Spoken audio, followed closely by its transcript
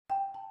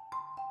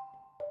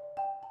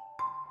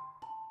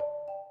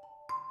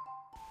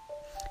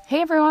Hey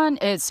everyone,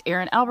 it's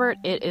Erin Albert.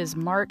 It is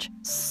March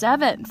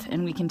 7th,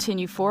 and we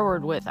continue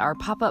forward with our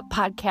pop-up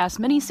podcast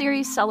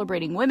miniseries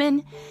celebrating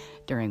women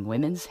during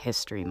Women's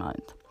History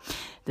Month.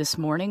 This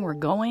morning we're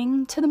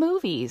going to the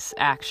movies,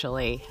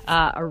 actually.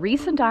 A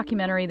recent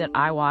documentary that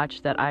I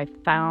watched that I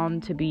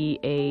found to be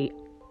a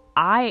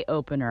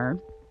eye-opener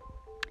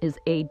is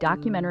a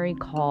documentary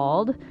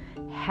called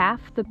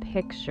Half the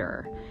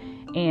Picture.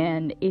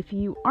 And if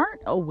you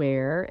aren't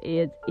aware,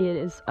 it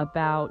is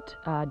about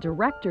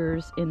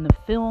directors in the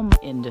film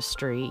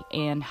industry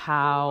and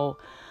how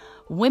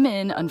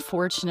women,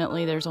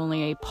 unfortunately, there's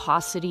only a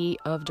paucity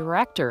of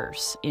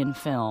directors in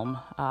film,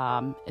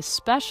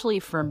 especially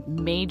for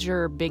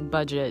major big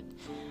budget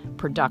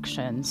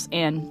productions.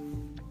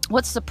 And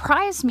what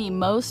surprised me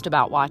most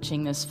about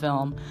watching this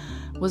film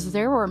was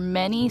there were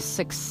many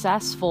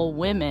successful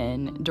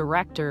women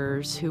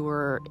directors who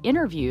were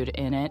interviewed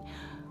in it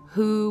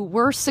who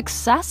were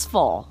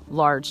successful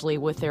largely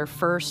with their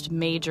first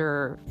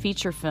major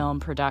feature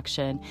film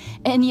production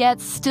and yet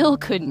still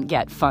couldn't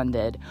get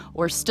funded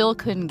or still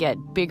couldn't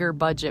get bigger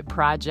budget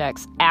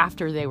projects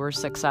after they were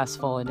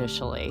successful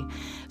initially.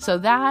 So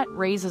that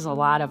raises a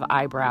lot of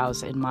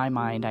eyebrows in my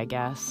mind, I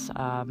guess.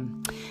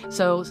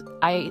 So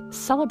I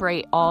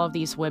celebrate all of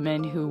these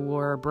women who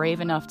were brave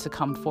enough to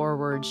come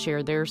forward,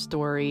 share their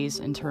stories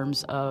in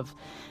terms of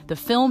the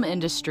film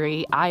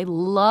industry. I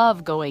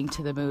love going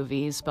to the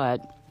movies,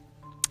 but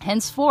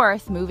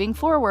henceforth, moving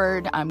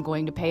forward, I'm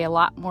going to pay a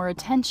lot more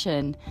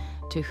attention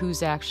to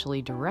who's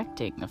actually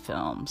directing the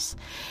films.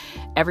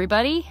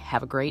 Everybody,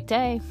 have a great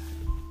day.